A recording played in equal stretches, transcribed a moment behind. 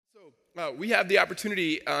We have the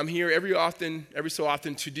opportunity here every so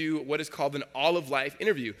often to do what is called an all of life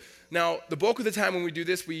interview. Now, the bulk of the time when we do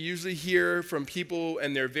this, we usually hear from people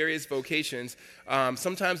and their various vocations.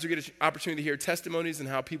 Sometimes we get an opportunity to hear testimonies and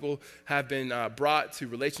how people have been brought to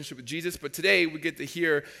relationship with Jesus. But today we get to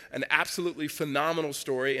hear an absolutely phenomenal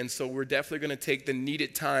story. And so we're definitely going to take the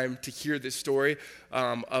needed time to hear this story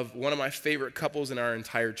of one of my favorite couples in our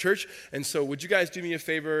entire church. And so would you guys do me a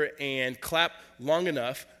favor and clap long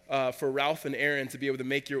enough for Ralph and Aaron to be able to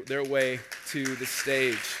make their way to the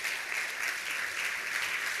stage.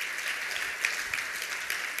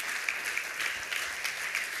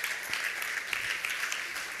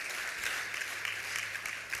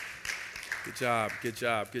 Good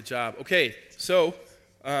job. Okay, so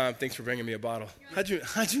thanks for bringing me a bottle. How'd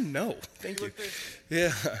you know? Thank you.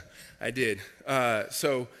 Yeah, I did.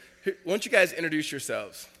 So why don't you guys introduce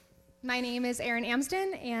yourselves? My name is Erin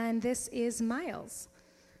Amsden, and this is Miles.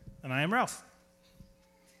 And I am Ralph.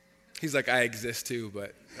 He's like, I exist too,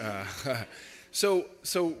 but so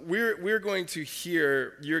we're going to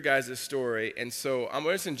hear your guys' story, and so I'm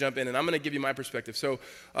just going to jump in, and I'm going to give you my perspective. So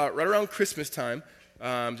right around Christmas time,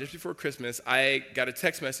 just before Christmas, I got a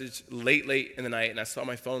text message late in the night, and I saw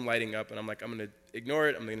my phone lighting up, and I'm like, I'm going to ignore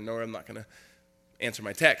it. I'm not going to answer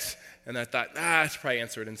my text. And I thought, I should probably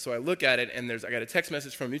answer it. And so I look at it, and I got a text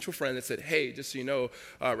message from a mutual friend that said, hey, just so you know,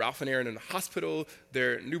 Ralph and Aaron are in the hospital.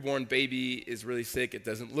 Their newborn baby is really sick. It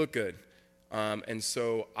doesn't look good. And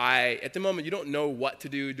so at the moment, you don't know what to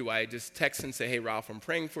do. Do I just text and say, hey, Ralph, I'm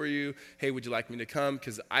praying for you. Hey, would you like me to come?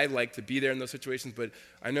 Because I like to be there in those situations, but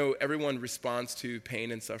I know everyone responds to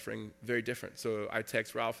pain and suffering very different. So I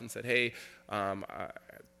text Ralph and said, hey, I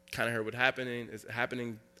kind of heard what is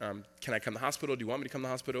happening. Can I come to the hospital? Do you want me to come to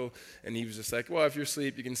the hospital? And he was just like, well, if you're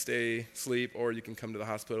asleep, you can stay asleep, or you can come to the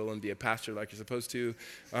hospital and be a pastor like you're supposed to.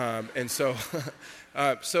 And so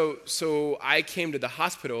I came to the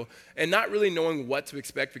hospital and not really knowing what to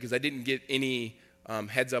expect because I didn't get any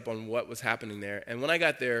heads up on what was happening there. And when I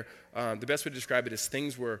got there, the best way to describe it is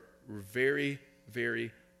things were very,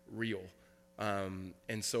 very real. And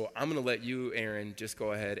so I'm going to let you, Aaron, just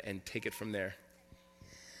go ahead and take it from there.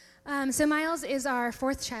 So Miles is our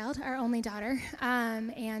fourth child, our only daughter,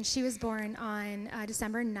 and she was born on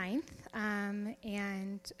December 9th,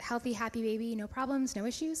 and healthy, happy baby, no problems, no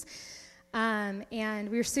issues, and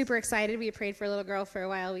we were super excited. We had prayed for a little girl for a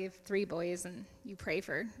while. We have 3 boys, and you pray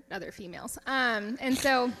for other females, and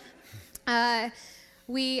so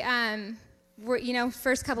we were,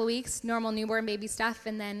 first couple weeks, normal newborn baby stuff,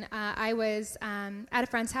 and then I was at a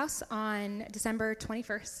friend's house on December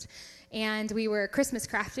 21st. And we were Christmas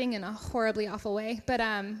crafting in a horribly awful way, but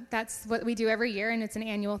that's what we do every year, and it's an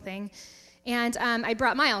annual thing. And I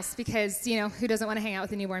brought Miles because, who doesn't want to hang out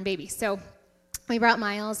with a newborn baby? So we brought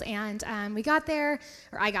Miles, and I got there,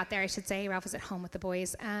 I should say. Ralph was at home with the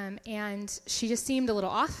boys, and she just seemed a little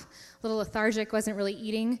off, a little lethargic, wasn't really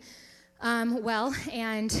eating well,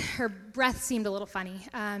 and her breath seemed a little funny.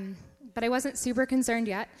 But I wasn't super concerned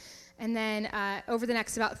yet. And then over the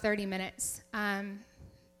next about 30 minutes,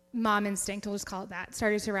 mom instinct, we'll just call it that,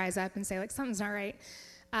 started to rise up and say, something's not right.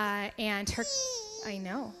 And her, I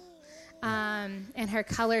know. And her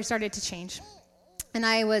color started to change. And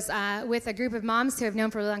I was with a group of moms who I've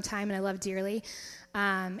known for a long time and I love dearly.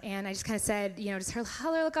 And I just kind of said, does her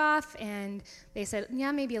color look off? And they said,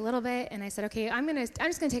 yeah, maybe a little bit. And I said, okay, I'm just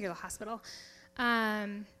going to take her to the hospital.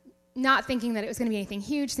 Not thinking that it was going to be anything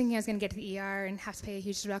huge, thinking I was going to get to the ER and have to pay a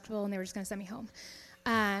huge deductible, and they were just going to send me home.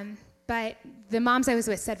 But the moms I was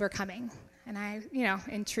with said, we're coming. And I,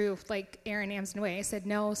 in true, Erin Amsden way, I said,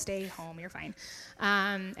 no, stay home, you're fine.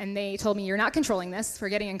 And they told me, you're not controlling this, we're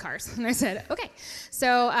getting in cars. And I said, okay.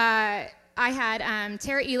 So I had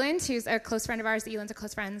Tara Eland, who's a close friend of ours, the Elands are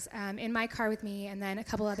close friends, in my car with me, and then a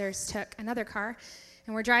couple others took another car.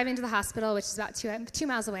 And we're driving to the hospital, which is about 2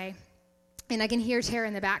 miles away. And I can hear Tara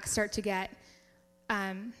in the back start to get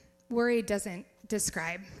worried doesn't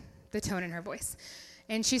describe the tone in her voice.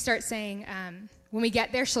 And she starts saying, when we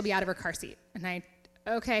get there, she'll be out of her car seat. And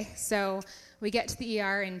okay. So we get to the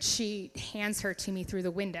ER, and she hands her to me through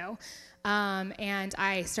the window. And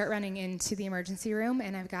I start running into the emergency room,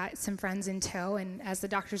 and I've got some friends in tow. And as the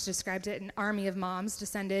doctors described it, an army of moms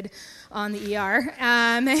descended on the ER,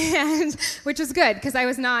 and which was good because I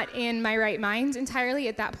was not in my right mind entirely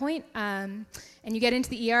at that point. And you get into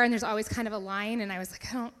the ER, and there's always kind of a line, and I was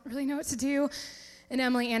like, I don't really know what to do. And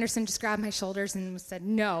Emily Anderson just grabbed my shoulders and said,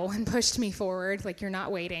 no, and pushed me forward, you're not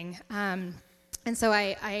waiting. And so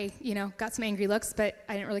I got some angry looks, but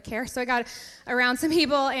I didn't really care. So I got around some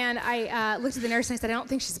people, and I looked at the nurse, and I said, I don't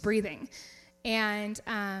think she's breathing. And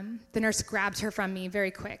the nurse grabbed her from me very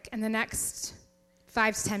quick. And the next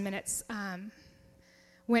 5 to 10 minutes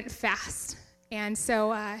went fast. And so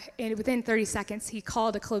within 30 seconds, he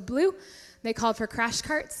called a Code Blue. They called for crash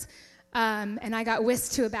carts. And I got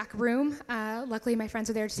whisked to a back room. Luckily, my friends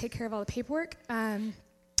were there to take care of all the paperwork.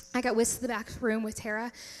 I got whisked to the back room with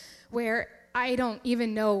Tara, where I don't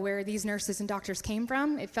even know where these nurses and doctors came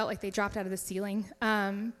from. It felt like they dropped out of the ceiling.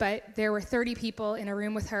 But there were 30 people in a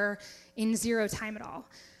room with her in 0 time at all.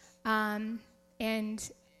 And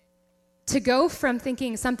to go from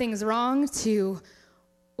thinking something's wrong to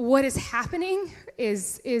what is happening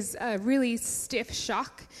is a really stiff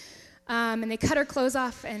shock. And they cut her clothes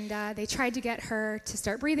off, and they tried to get her to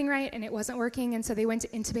start breathing right, and it wasn't working, and so they went to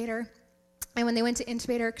intubate her. And when they went to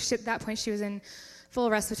intubate her, at that point she was in full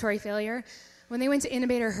respiratory failure. When they went to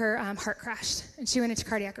intubate her, her heart crashed, and she went into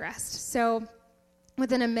cardiac arrest. So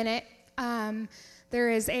within a minute, there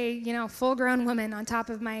is a full-grown woman on top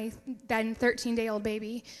of my then 13-day-old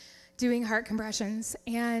baby doing heart compressions.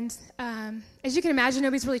 And as you can imagine,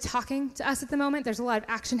 nobody's really talking to us at the moment. There's a lot of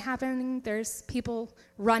action happening. There's people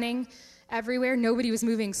running everywhere. Nobody was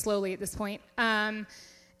moving slowly at this point. And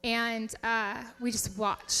we just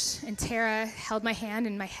watched. And Tara held my hand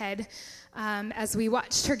and my head as we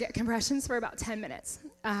watched her get compressions for about 10 minutes.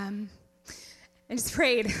 And just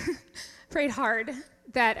prayed hard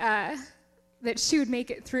that she would make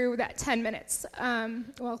it through that 10 minutes. I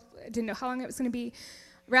didn't know how long it was going to be.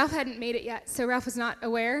 Ralph hadn't made it yet, so Ralph was not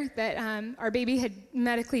aware that our baby had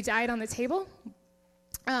medically died on the table.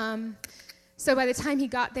 So by the time he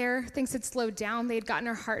got there, things had slowed down. They had gotten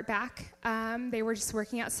her heart back. They were just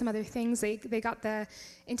working out some other things. They got the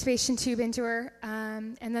intubation tube into her,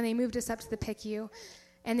 and then they moved us up to the PICU,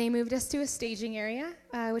 and they moved us to a staging area,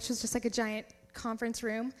 which was just like a giant conference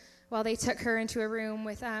room, while they took her into a room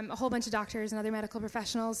with a whole bunch of doctors and other medical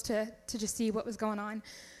professionals to just see what was going on.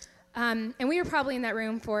 And we were probably in that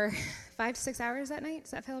room for 5 to 6 hours that night.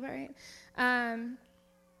 Does that feel about right?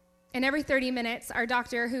 And every 30 minutes, our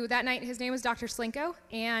doctor, who that night, his name was Dr. Slinko,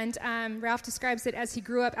 and Ralph describes it as he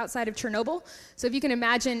grew up outside of Chernobyl. So if you can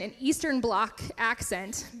imagine an Eastern Bloc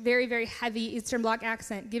accent, very, very heavy Eastern Bloc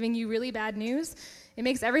accent, giving you really bad news, it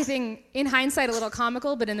makes everything, in hindsight, a little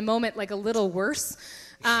comical, but in the moment, like a little worse.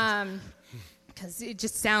 Because it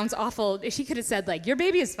just sounds awful. She could have said, like, your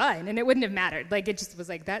baby is fine, and it wouldn't have mattered. Like, it just was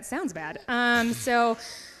like, that sounds bad. Come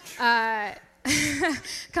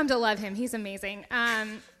to love him. He's amazing.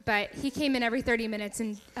 But he came in every 30 minutes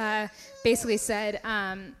and basically said,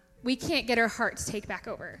 we can't get her heart to take back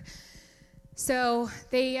over. So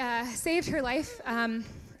they saved her life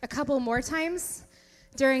a couple more times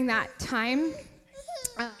during that time.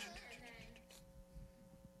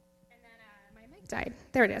 Died.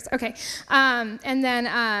 There it is. Okay. And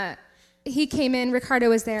then he came in. Ricardo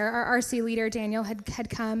was there. Our RC leader, Daniel, had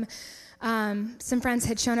come. Some friends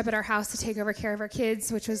had shown up at our house to take over care of our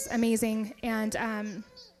kids, which was amazing. And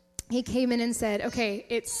he came in and said, okay,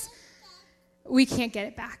 we can't get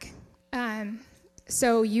it back.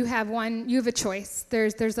 So you have a choice.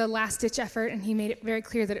 There's a last-ditch effort, and he made it very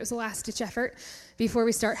clear that it was a last-ditch effort before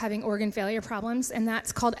we start having organ failure problems, and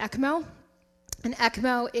that's called ECMO. An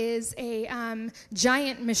ECMO is a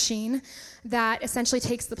giant machine that essentially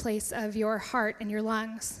takes the place of your heart and your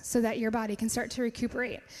lungs so that your body can start to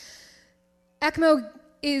recuperate. ECMO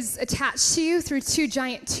is attached to you through 2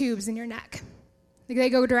 giant tubes in your neck. They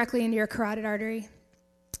go directly into your carotid artery.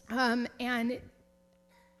 And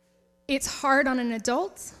it's hard on an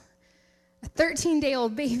adult. A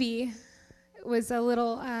 13-day-old baby was a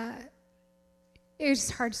little... it was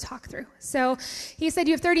just hard to talk through. So he said,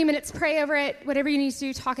 you have 30 minutes, pray over it. Whatever you need to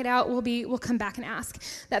do, talk it out. We'll come back and ask.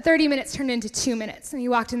 That 30 minutes turned into 2 minutes. And he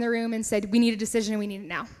walked in the room and said, we need a decision and we need it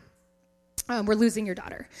now. We're losing your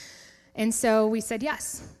daughter. And so we said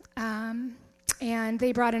yes. And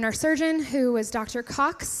they brought in our surgeon, who was Dr.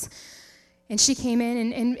 Cox. And she came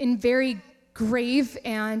in and in very grave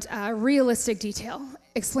and realistic detail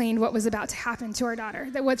explained what was about to happen to our daughter,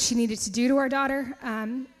 that what she needed to do to our daughter,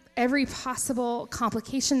 every possible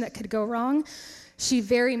complication that could go wrong. She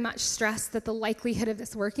very much stressed that the likelihood of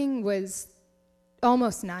this working was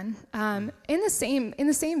almost none. In the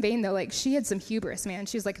same vein, though, like, she had some hubris, man.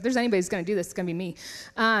 She was like, if there's anybody who's going to do this, it's going to be me.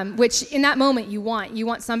 Which in that moment you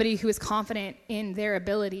want somebody who is confident in their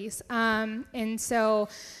abilities. And so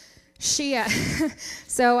she,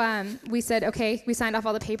 we said, okay, we signed off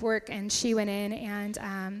all the paperwork, and she went in,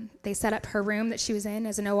 and they set up her room that she was in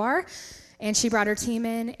as an OR. And she brought her team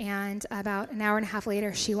in, and about an hour and a half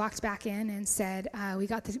later, she walked back in and said, we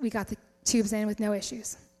got the tubes in with no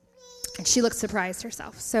issues. And she looked surprised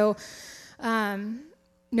herself. So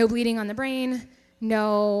no bleeding on the brain,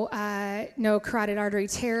 no carotid artery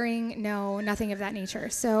tearing, nothing of that nature.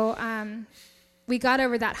 So we got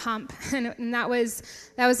over that hump, and that was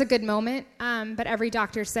a good moment. But every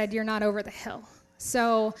doctor said, you're not over the hill.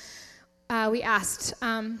 So we asked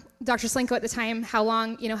Dr. Slinko at the time, how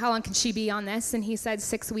long can she be on this? And he said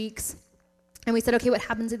 6 weeks. And we said, okay, what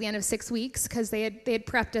happens at the end of 6 weeks? Because they had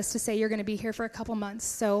prepped us to say, you're going to be here for a couple months,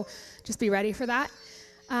 so just be ready for that.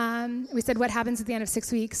 We said, what happens at the end of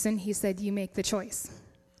 6 weeks? And he said, you make the choice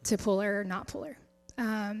to pull her or not pull her.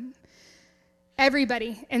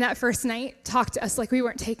 Everybody in that first night talked to us like we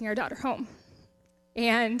weren't taking our daughter home.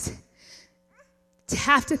 And to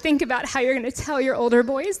have to think about how you're going to tell your older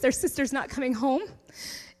boys their sister's not coming home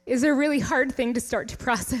is a really hard thing to start to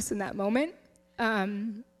process in that moment.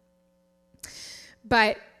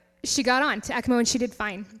 But she got on to ECMO and she did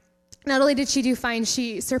fine. Not only did she do fine,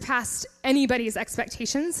 she surpassed anybody's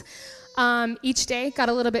expectations. Each day got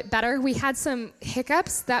a little bit better. We had some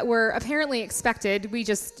hiccups that were apparently expected. We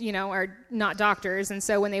just, are not doctors. And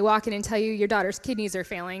so when they walk in and tell you your daughter's kidneys are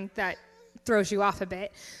failing, that throws you off a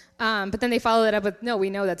bit. But then they follow it up with, no,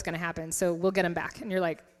 we know that's going to happen, so we'll get them back. And you're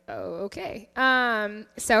like, oh, okay.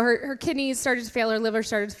 So her kidneys started to fail, her liver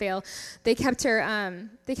started to fail. They kept her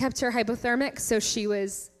hypothermic, so she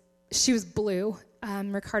was blue.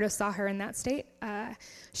 Ricardo saw her in that state.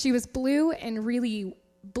 She was blue and really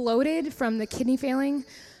bloated from the kidney failing.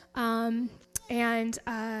 And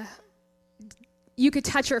you could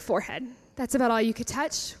touch her forehead. That's about all you could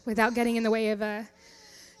touch without getting in the way of a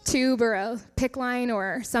tube or a PICC line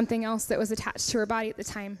or something else that was attached to her body at the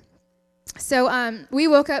time. So we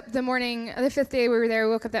woke up the morning, the 5th day we were there,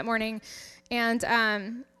 we woke up that morning, and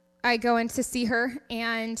I go in to see her,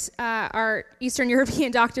 and our Eastern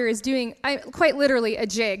European doctor is doing quite literally a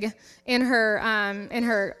jig in her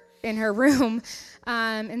room,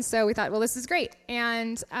 and so we thought, well, this is great,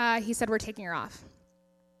 and he said, we're taking her off,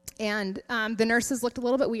 and the nurses looked a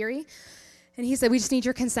little bit weary, and he said, we just need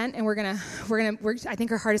your consent, and I think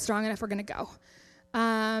her heart is strong enough, we're gonna go.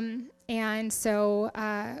 And so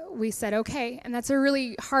we said, okay. And that's a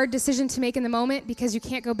really hard decision to make in the moment because you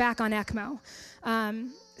can't go back on ECMO.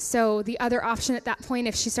 So the other option at that point,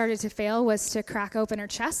 if she started to fail, was to crack open her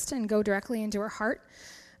chest and go directly into her heart.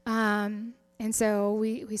 And so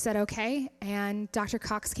we said, okay. And Dr.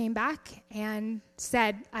 Cox came back and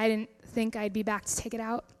said, I didn't think I'd be back to take it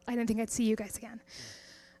out. I didn't think I'd see you guys again.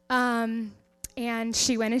 And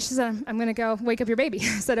she went in, she said, I'm going to go wake up your baby.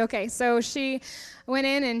 I said, okay. So she went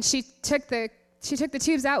in and she took the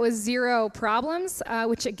tubes out with 0 problems,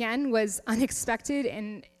 which again was unexpected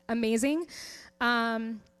and amazing.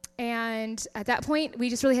 And at that point, we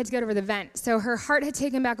just really had to get over the vent. So her heart had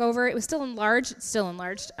taken back over. It was still enlarged.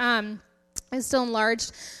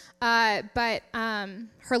 But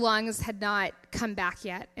her lungs had not come back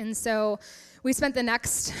yet. And so we spent the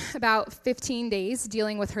next about 15 days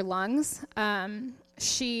dealing with her lungs.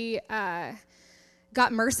 She got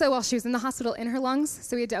MRSA while she was in the hospital in her lungs,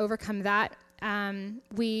 so we had to overcome that.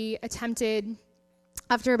 We attempted,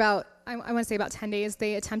 after about, I want to say about 10 days,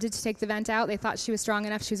 they attempted to take the vent out. They thought she was strong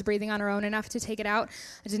enough, she was breathing on her own enough to take it out.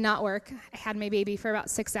 It did not work. I had my baby for about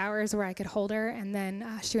 6 hours where I could hold her, and then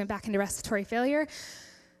she went back into respiratory failure.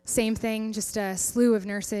 Same thing, just a slew of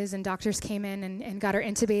nurses and doctors came in and got her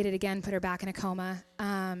intubated again, put her back in a coma,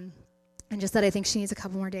 and just said, I think she needs a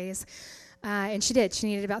couple more days. And she did. She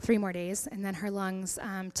needed about 3 more days, and then her lungs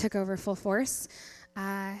took over full force,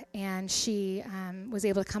 and she was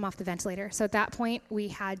able to come off the ventilator. So at that point, we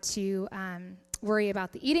had to worry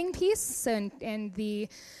about the eating piece and the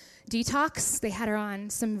detox. They had her on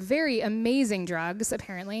some very amazing drugs,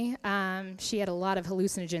 apparently. She had a lot of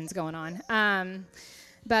hallucinogens going on.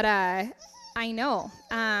 But I know.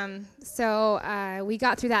 So we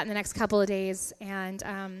got through that in the next couple of days, and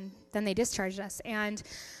then they discharged us. And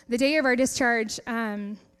the day of our discharge,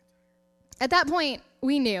 at that point,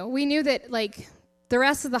 we knew that, like, the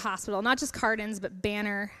rest of the hospital, not just Cardin's, but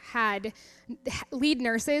Banner, had lead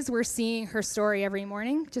nurses were seeing her story every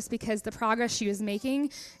morning just because the progress she was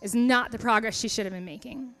making is not the progress she should have been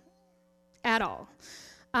making at all.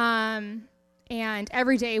 And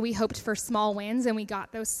every day we hoped for small wins, and we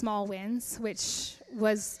got those small wins, which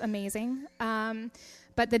was amazing.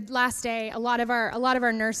 But the last day, a lot of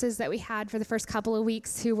our nurses that we had for the first couple of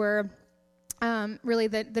weeks, who were really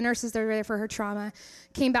the nurses that were there for her trauma,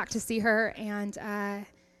 came back to see her, and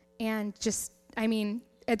just, I mean,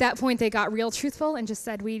 at that point they got real truthful and just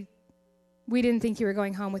said, we didn't think you were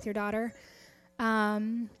going home with your daughter.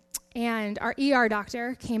 And our ER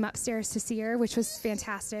doctor came upstairs to see her, which was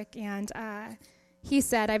fantastic. And he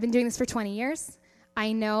said, I've been doing this for 20 years.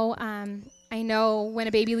 I know when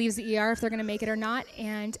a baby leaves the ER if they're going to make it or not.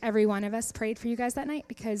 And every one of us prayed for you guys that night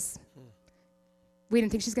because we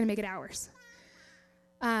didn't think she's going to make it hours.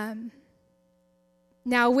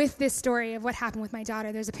 Now, with this story of what happened with my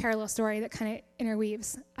daughter, there's a parallel story that kind of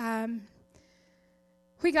interweaves.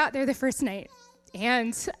 We got there the first night,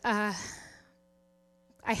 and I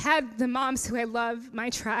had the moms who I love, my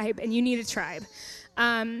tribe, and You Need a Tribe,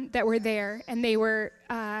 that were there, and they were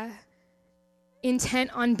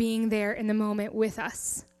intent on being there in the moment with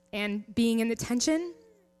us and being in the tension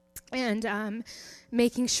and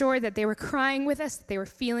making sure that they were crying with us, that they were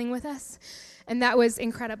feeling with us, and that was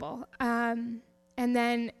incredible. And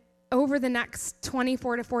then over the next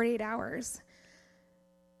 24 to 48 hours,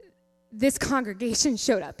 this congregation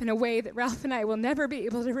showed up in a way that Ralph and I will never be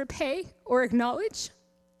able to repay or acknowledge.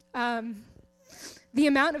 The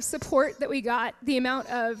amount of support that we got, the amount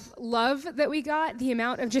of love that we got, the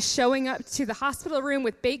amount of just showing up to the hospital room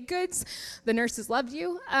with baked goods. The nurses loved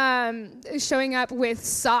you. Showing up with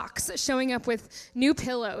socks, showing up with new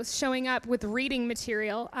pillows, showing up with reading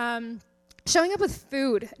material, showing up with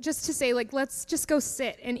food just to say, like, let's just go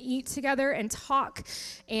sit and eat together and talk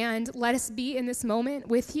and let us be in this moment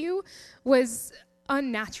with you was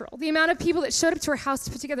unnatural. The amount of people that showed up to our house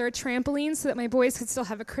to put together a trampoline so that my boys could still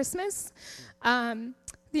have a Christmas. The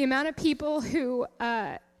amount of people who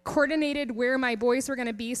coordinated where my boys were going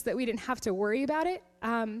to be so that we didn't have to worry about it.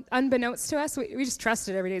 Unbeknownst to us, we just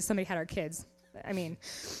trusted every day somebody had our kids. I mean,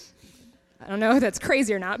 I don't know if that's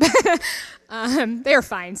crazy or not, but they're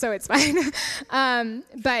fine, so it's fine.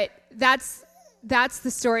 But that's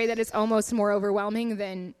the story that is almost more overwhelming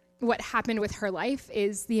than what happened with her life,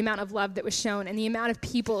 is the amount of love that was shown and the amount of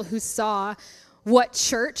people who saw what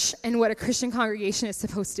church and what a Christian congregation is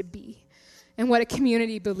supposed to be and what a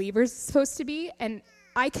community of believers is supposed to be. And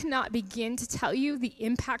I cannot begin to tell you the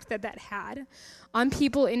impact that had on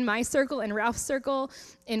people in my circle, in Ralph's circle,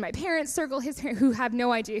 in my parents' circle, his parents, who have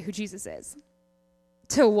no idea who Jesus is,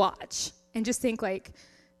 to watch and just think, like,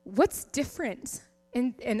 what's different?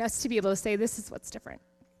 And us to be able to say, this is what's different.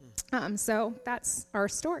 So that's our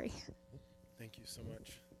story. Thank you so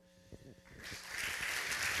much.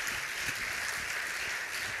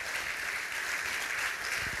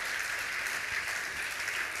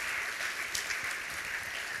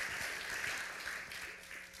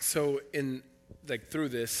 So through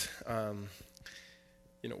this,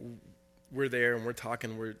 we're there and we're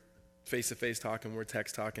talking, we're face-to-face talking, we're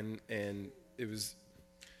text talking, and it was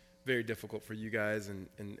very difficult for you guys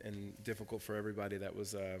and difficult for everybody that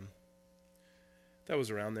was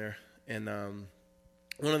around there. And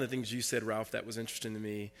one of the things you said, Ralph, that was interesting to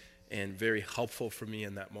me and very helpful for me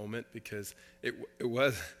in that moment, because it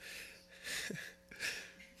was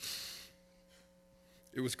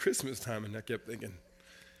it was Christmas time, and I kept thinking,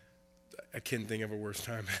 I can't think of a worse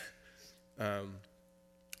time.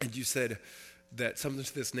 And you said that something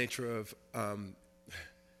to this nature of,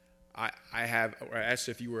 I asked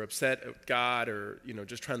if you were upset at God or,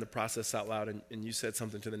 just trying to process out loud, and you said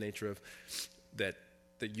something to the nature of that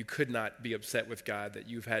you could not be upset with God, that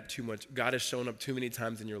you've had too much, God has shown up too many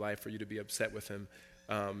times in your life for you to be upset with him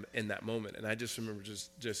in that moment. And I just remember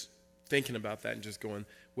just thinking about that and just going,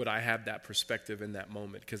 would I have that perspective in that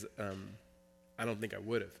moment? Because I don't think I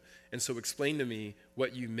would have. And so explain to me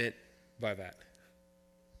what you meant by that.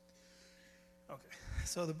 Okay.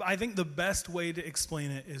 So I think the best way to explain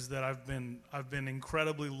it is that I've been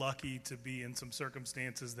incredibly lucky to be in some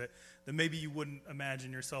circumstances that maybe you wouldn't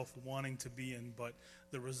imagine yourself wanting to be in, but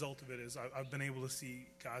the result of it is I've been able to see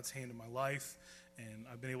God's hand in my life, and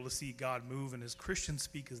I've been able to see God move. And as Christian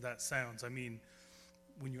speak as that sounds, I mean,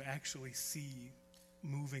 when you actually see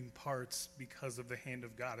moving parts because of the hand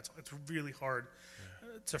of God, it's really hard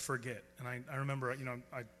to forget. And I remember,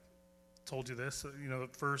 I told you this,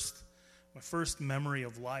 my first memory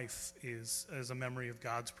of life is a memory of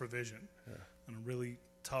God's provision. Yeah. On a really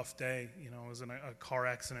tough day, I was in a car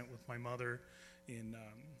accident with my mother in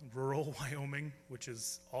rural Wyoming, which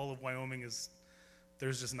is all of Wyoming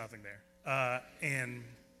there's just nothing there. And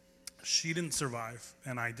she didn't survive,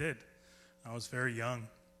 and I did. I was very young,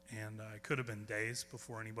 and it could have been days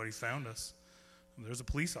before anybody found us. And there's a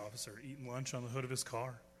police officer eating lunch on the hood of his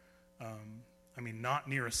car. Not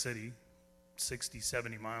near a city, 60,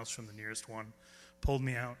 70 miles from the nearest one, pulled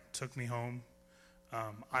me out, took me home.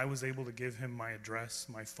 I was able to give him my address,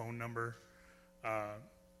 my phone number,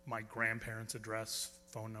 my grandparents' address,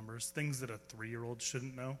 phone numbers, things that a 3-year-old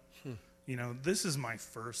shouldn't know. This is my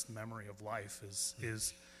first memory of life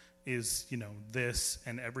is this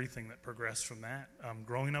and everything that progressed from that.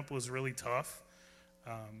 Growing up was really tough.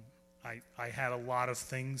 I had a lot of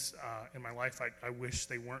things in my life I wish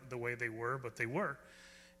they weren't the way they were, but they were.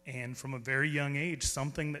 And from a very young age,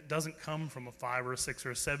 something that doesn't come from a 5 or a 6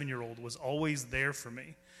 or a 7-year-old was always there for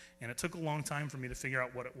me. And it took a long time for me to figure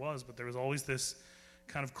out what it was, but there was always this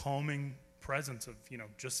kind of calming presence of,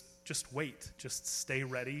 just wait, just stay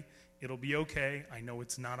ready. It'll be okay. I know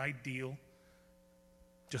it's not ideal.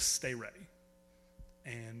 Just stay ready.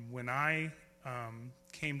 And when I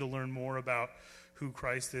came to learn more about who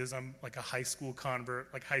Christ is, I'm like a high school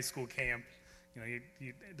convert, like high school camp.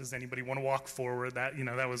 Does anybody want to walk forward? That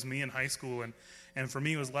was me in high school. And for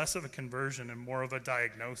me, it was less of a conversion and more of a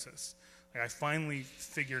diagnosis. Like I finally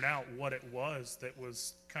figured out what it was that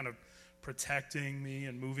was kind of protecting me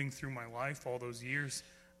and moving through my life all those years.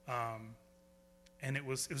 And it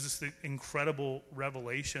was just an incredible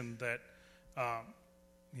revelation that,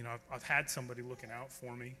 I've had somebody looking out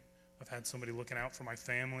for me. I've had somebody looking out for my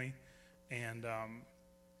family. And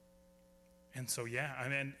so,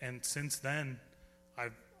 and since then,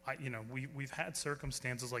 we've had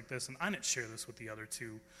circumstances like this, and I didn't share this with the other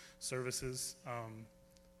two services,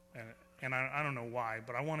 and I don't know why,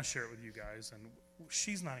 but I want to share it with you guys. And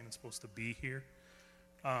she's not even supposed to be here.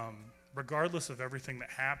 Regardless of everything that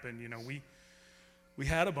happened, we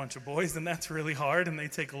had a bunch of boys, and that's really hard, and they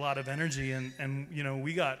take a lot of energy. And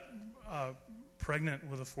we got pregnant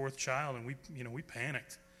with a fourth child, and we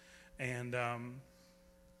panicked. And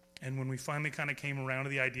when we finally kind of came around to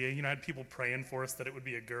the idea, I had people praying for us that it would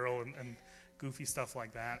be a girl and goofy stuff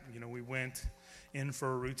like that. We went in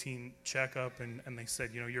for a routine checkup, and they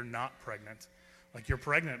said, you're not pregnant. Like, you're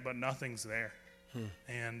pregnant, but nothing's there.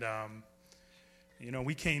 And,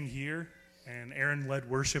 we came here, and Erin led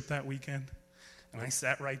worship that weekend. And I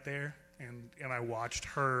sat right there, and I watched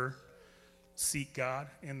her seek God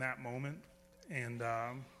in that moment. And,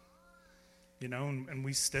 and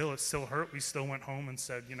it still hurt. We still went home and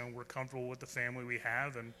said, we're comfortable with the family we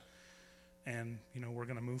have, and we're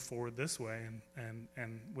going to move forward this way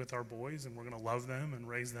and with our boys, and we're going to love them and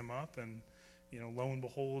raise them up. And, lo and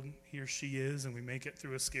behold, here she is, and we make it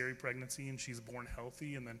through a scary pregnancy, and she's born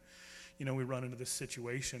healthy. And then, we run into this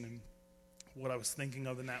situation. And what I was thinking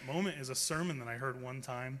of in that moment is a sermon that I heard one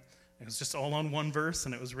time. It was just all on one verse,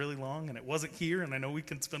 and it was really long, and it wasn't here. And I know we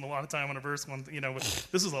can spend a lot of time on a verse, but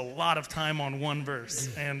this was a lot of time on one verse.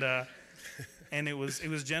 And it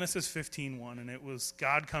was Genesis 15:1, and it was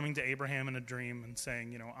God coming to Abraham in a dream and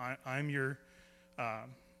saying, I'm your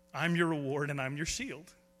reward and I'm your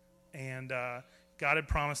shield. And God had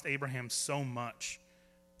promised Abraham so much,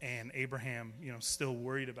 and Abraham, still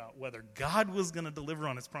worried about whether God was going to deliver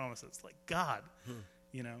on his promises. Like, God,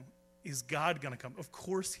 is God going to come? Of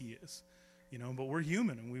course he is, but we're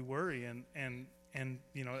human and we worry. And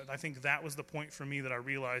I think that was the point for me that I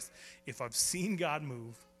realized, if I've seen God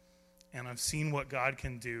move and I've seen what God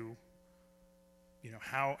can do,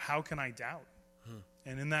 how can I doubt?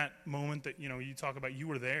 And in that moment that, you talk about, you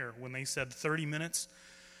were there when they said 30 minutes,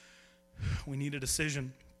 we need a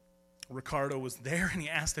decision. Ricardo was there, and he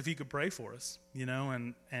asked if he could pray for us,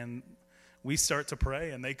 and we start to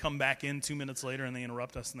pray, and they come back in 2 minutes later, and they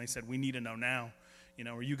interrupt us, and they said, we need to know now,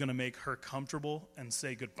 are you going to make her comfortable and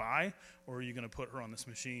say goodbye, or are you going to put her on this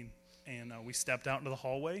machine? And we stepped out into the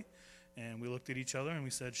hallway, and we looked at each other, and we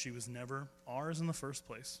said, she was never ours in the first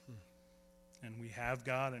place. And we have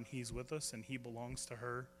God, and he's with us, and he belongs to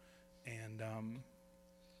her. And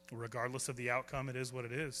regardless of the outcome, it is what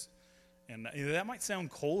it is. And that might sound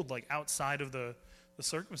cold, like outside of the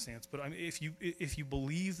circumstance, but I mean, if you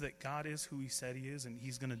believe that God is who he said he is, and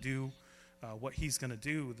he's going to do what he's going to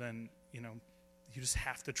do, then you just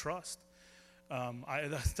have to trust.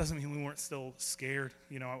 That doesn't mean we weren't still scared.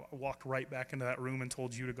 I walked right back into that room and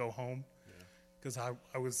told you to go home, because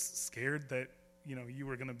I was scared that you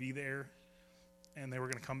were going to be there, and they were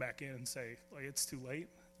going to come back in and say, like, it's too late.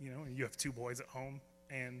 And you have two boys at home,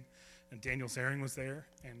 and Daniel Zering was there,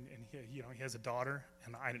 and he has a daughter,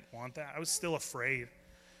 and I didn't want that. I was still afraid,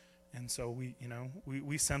 and so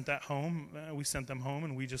we sent that home. We sent them home,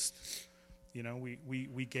 and we just,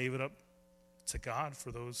 we gave it up to God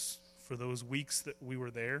for those weeks that we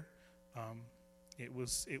were there. It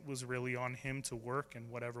was really on him to work, and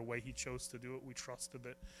whatever way he chose to do it, we trusted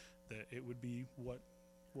that it would be what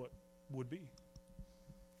would be.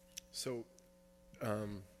 So,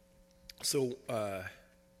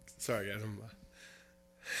 sorry guys,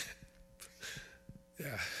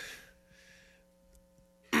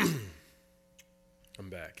 I'm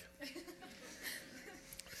back.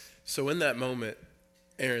 So in that moment,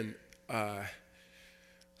 Erin,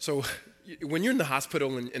 so when you're in the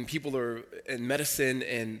hospital and people are in medicine,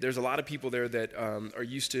 and there's a lot of people there that are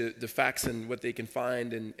used to the facts and what they can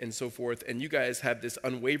find and so forth, and you guys have this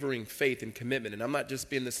unwavering faith and commitment, and I'm not just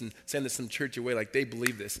saying this in some churchy way, like they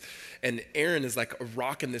believe this, and Erin is like a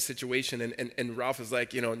rock in this situation, and Ralph is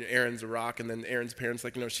like, Erin's a rock, and then Erin's parents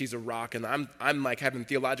like, she's a rock, and I'm like having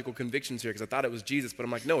theological convictions here because I thought it was Jesus, but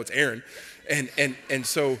I'm like, no, it's Erin, and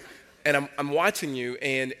so I'm watching you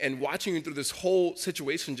and watching you through this whole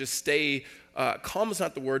situation just stay, calm is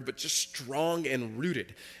not the word, but just strong and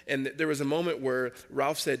rooted. And there was a moment where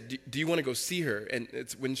Ralph said, do you want to go see her? And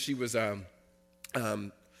it's when she was,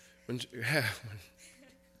 and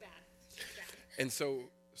so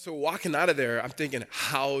walking out of there, I'm thinking,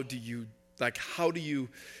 how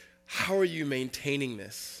are you maintaining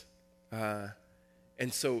this?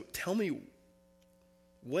 And so tell me,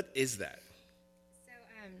 what is that?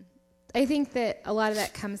 I think that a lot of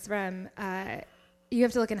that comes from, you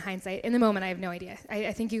have to look in hindsight. In the moment, I have no idea.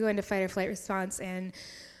 I think you go into fight or flight response, and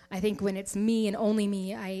I think when it's me and only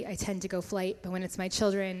me, I tend to go flight. But when it's my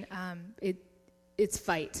children, it's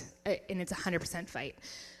fight, and it's 100% fight.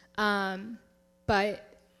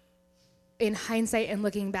 But in hindsight and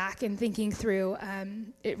looking back and thinking through,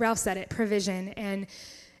 Ralph said it, provision, and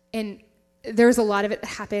there's a lot of it that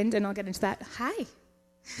happened, and I'll get into that. Hi.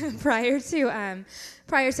 prior to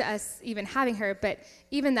us even having her, but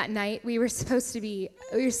even that night we were supposed to be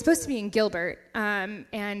in Gilbert,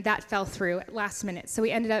 and that fell through at last minute. So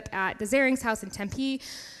we ended up at the Zaring's house in Tempe,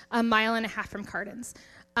 a mile and a half from Cardin's.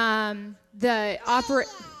 The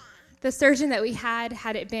surgeon that we had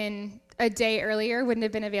it been a day earlier, wouldn't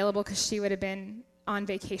have been available because she would have been on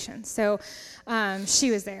vacation. So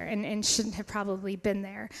she was there and shouldn't have probably been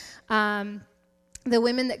there. The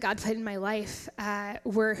women that God put in my life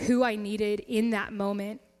were who I needed in that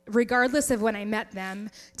moment, regardless of when I met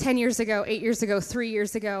them 10 years ago, 8 years ago, 3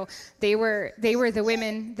 years ago. They were the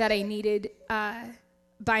women that I needed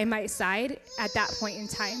by my side at that point in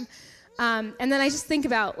time. And then I just think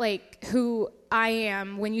about like who I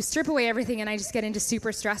am when you strip away everything and I just get into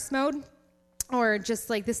super stress mode, or just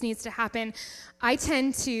like this needs to happen. I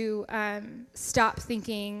tend to stop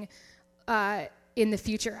thinking in the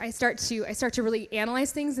future. I start to really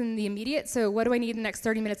analyze things in the immediate. So what do I need in the next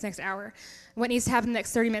 30 minutes, next hour? What needs to happen in the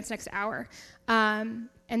next 30 minutes, next hour? And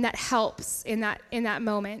that helps in that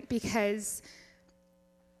moment, because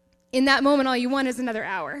in that moment, all you want is another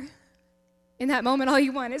hour. In that moment, all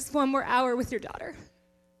you want is one more hour with your daughter.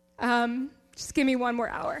 Just give me one more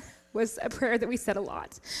hour was a prayer that we said a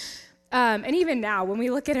lot. And even now, when we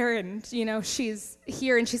look at her and, she's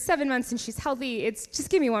here and she's 7 months and she's healthy, it's just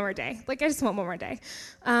give me one more day. Like, I just want one more day.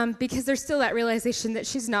 Because there's still that realization that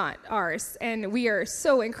she's not ours. And we are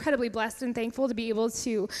so incredibly blessed and thankful to be able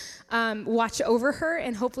to watch over her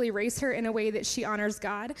and hopefully raise her in a way that she honors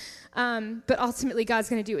God. But ultimately, God's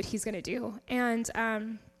going to do what he's going to do. And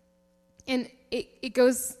it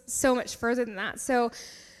goes so much further than that. So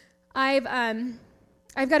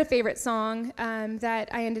I've got a favorite song that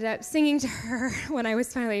I ended up singing to her when I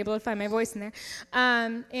was finally able to find my voice in there.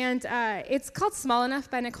 And it's called Small Enough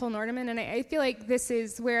by Nicole Nordeman. And I feel like this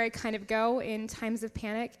is where I kind of go in times of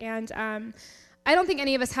panic. And I don't think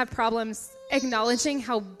any of us have problems acknowledging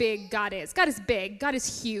how big God is. God is big. God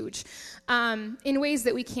is huge in ways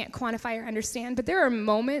that we can't quantify or understand. But there are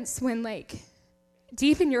moments when, like,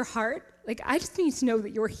 deep in your heart, like, I just need to know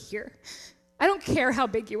that you're here. I don't care how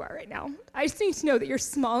big you are right now. I just need to know that you're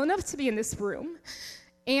small enough to be in this room.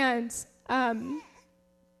 And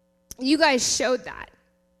you guys showed that,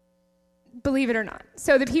 believe it or not.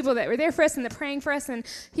 So the people that were there for us and the praying for us and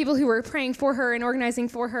people who were praying for her and organizing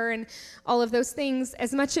for her and all of those things,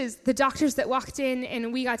 as much as the doctors that walked in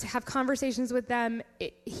and we got to have conversations with them,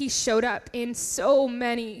 he showed up in so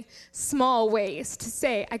many small ways to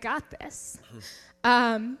say, I got this.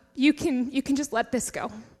 You can just let this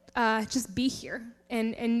go. Just be here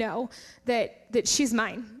and know that she's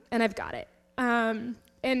mine and I've got it. And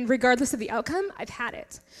regardless of the outcome, I've had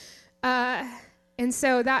it. And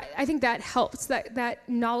so that, I think that helps, that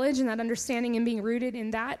knowledge and that understanding and being rooted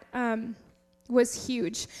in that was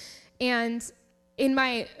huge. And in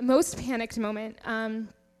my most panicked moment,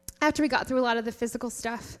 after we got through a lot of the physical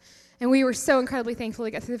stuff, and we were so incredibly thankful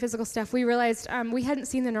to get through the physical stuff, we realized we hadn't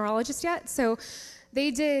seen the neurologist yet. So they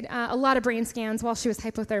did a lot of brain scans while she was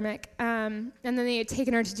hypothermic, and then they had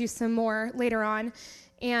taken her to do some more later on,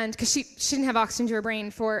 and because she didn't have oxygen to her brain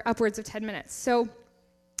for upwards of 10 minutes. So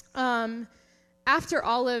after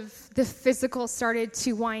all of the physical started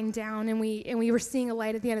to wind down and we were seeing a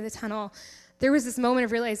light at the end of the tunnel, there was this moment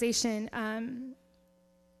of realization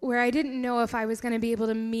where I didn't know if I was going to be able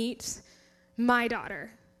to meet my daughter,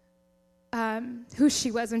 who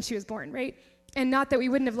she was when she was born, right? And not that we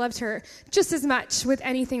wouldn't have loved her just as much with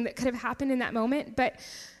anything that could have happened in that moment, but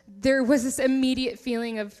there was this immediate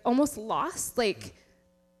feeling of almost loss. Like,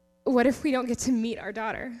 what if we don't get to meet our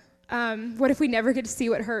daughter? What if we never get to see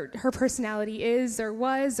what her personality is or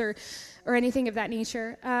was or anything of that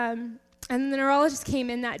nature? And the neurologist came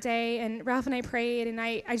in that day, and Ralph and I prayed, and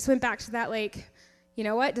I just went back to that, like, you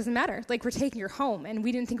know what, doesn't matter. Like, we're taking her home. And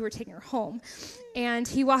we didn't think we were taking her home. And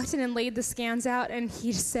he walked in and laid the scans out, and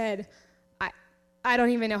he just said, I don't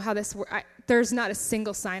even know how this works. There's not a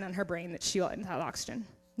single sign on her brain that she will have oxygen.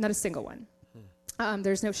 Not a single one.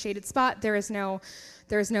 There's no shaded spot. There is no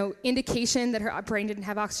indication that her brain didn't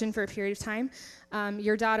have oxygen for a period of time.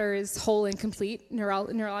 Your daughter is whole and complete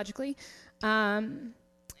neurologically.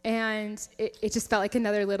 And it just felt like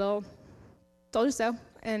another little, told you so.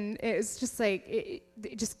 And it was just like,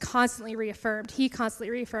 it just constantly reaffirmed. He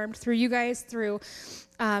constantly reaffirmed through you guys, through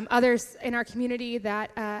others in our community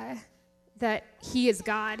that he is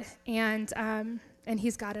God, and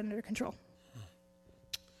he's got it under control.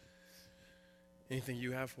 Anything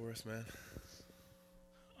you have for us, man?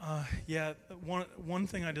 Yeah, one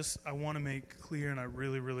thing I want to make clear, and I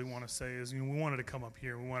really, really want to say is, we wanted to come up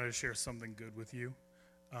here. We wanted to share something good with you.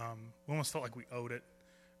 We almost felt like we owed it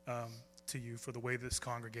to you for the way this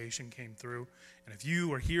congregation came through. And if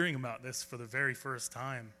you are hearing about this for the very first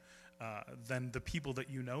time, then the people that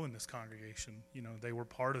you know in this congregation, they were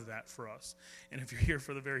part of that for us. And if you're here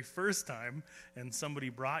for the very first time and somebody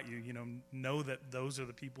brought you, know that those are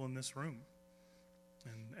the people in this room.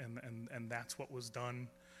 And that's what was done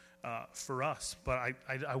for us. But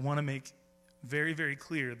I want to make very, very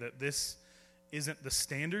clear that this isn't the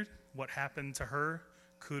standard. What happened to her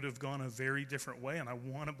could have gone a very different way, and I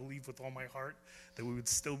want to believe with all my heart that we would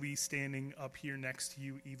still be standing up here next to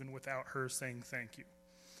you even without her saying thank you.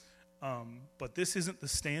 But this isn't the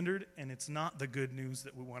standard, and it's not the good news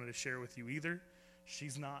that we wanted to share with you either.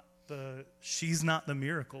 She's not the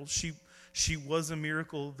miracle. She was a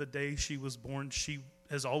miracle the day she was born. She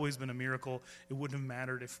has always been a miracle. It wouldn't have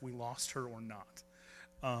mattered if we lost her or not.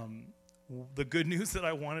 The good news that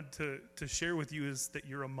I wanted to share with you is that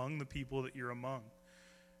you're among the people that you're among.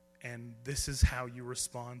 And this is how you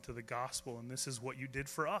respond to the gospel, and this is what you did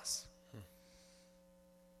for us.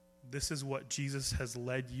 This is what Jesus has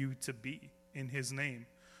led you to be in his name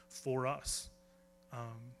for us.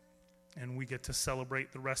 And we get to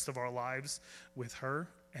celebrate the rest of our lives with her.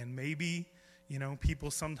 And maybe,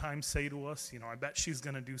 people sometimes say to us, I bet she's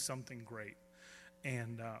going to do something great.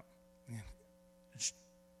 And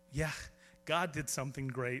yeah, God did something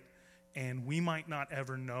great, and we might not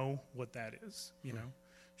ever know what that is,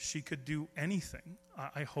 She could do anything.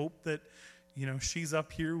 I hope that, she's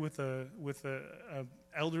up here with a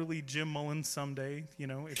elderly Jim Mullins someday.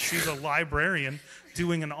 If she's a librarian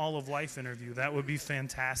doing an All of Life interview, that would be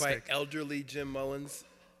fantastic. By elderly Jim Mullins,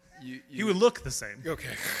 he would look the same. Okay.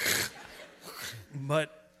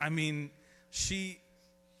 But she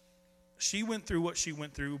went through what she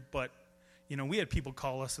went through. But we had people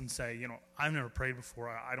call us and say, I've never prayed before.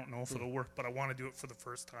 I don't know if it'll work, but I want to do it for the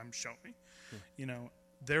first time. Show me.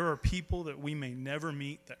 There are people that we may never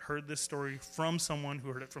meet that heard this story from someone who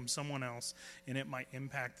heard it from someone else, and it might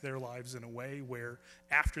impact their lives in a way where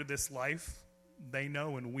after this life, they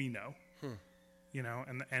know and we know.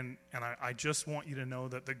 And I just want you to know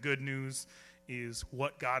that the good news is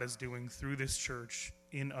what God is doing through this church,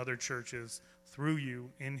 in other churches, through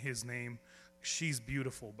you, in his name. She's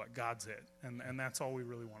beautiful, but God's it. And that's all we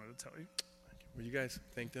really wanted to tell you. Will you guys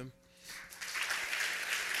thank them?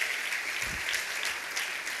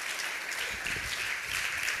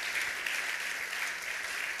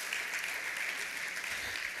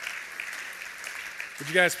 Would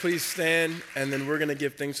you guys please stand, and then we're going to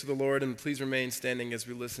give thanks to the Lord, and please remain standing as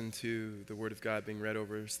we listen to the Word of God being read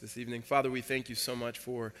over us this evening. Father, we thank you so much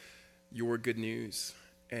for your good news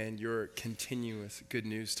and your continuous good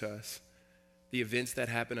news to us. The events that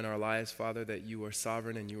happen in our lives, Father, that you are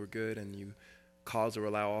sovereign and you are good, and you cause or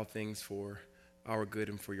allow all things for our good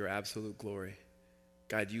and for your absolute glory.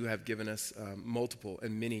 God, you have given us multiple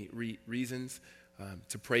and many reasons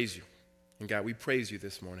to praise you. And God, we praise you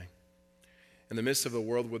this morning. In the midst of a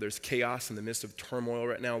world where there's chaos, in the midst of turmoil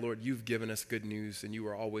right now, Lord, you've given us good news, and you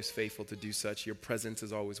are always faithful to do such. Your presence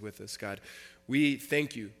is always with us, God. We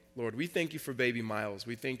thank you, Lord. We thank you for baby Miles.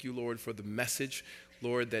 We thank you, Lord, for the message,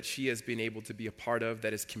 Lord, that she has been able to be a part of,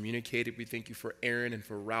 that is communicated. We thank you for Aaron and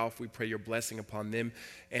for Ralph. We pray your blessing upon them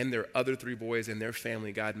and their other 3 boys and their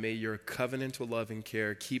family, God. May your covenantal love and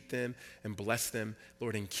care keep them and bless them,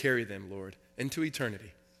 Lord, and carry them, Lord, into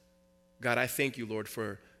eternity. God, I thank you, Lord,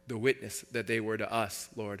 for the witness that they were to us,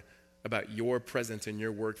 Lord, about your presence and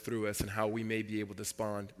your work through us and how we may be able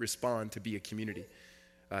to respond to be a community.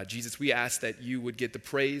 Jesus, we ask that you would get the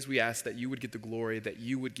praise. We ask that you would get the glory, that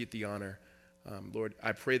you would get the honor. Lord,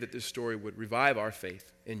 I pray that this story would revive our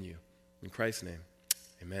faith in you. In Christ's name,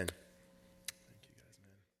 amen.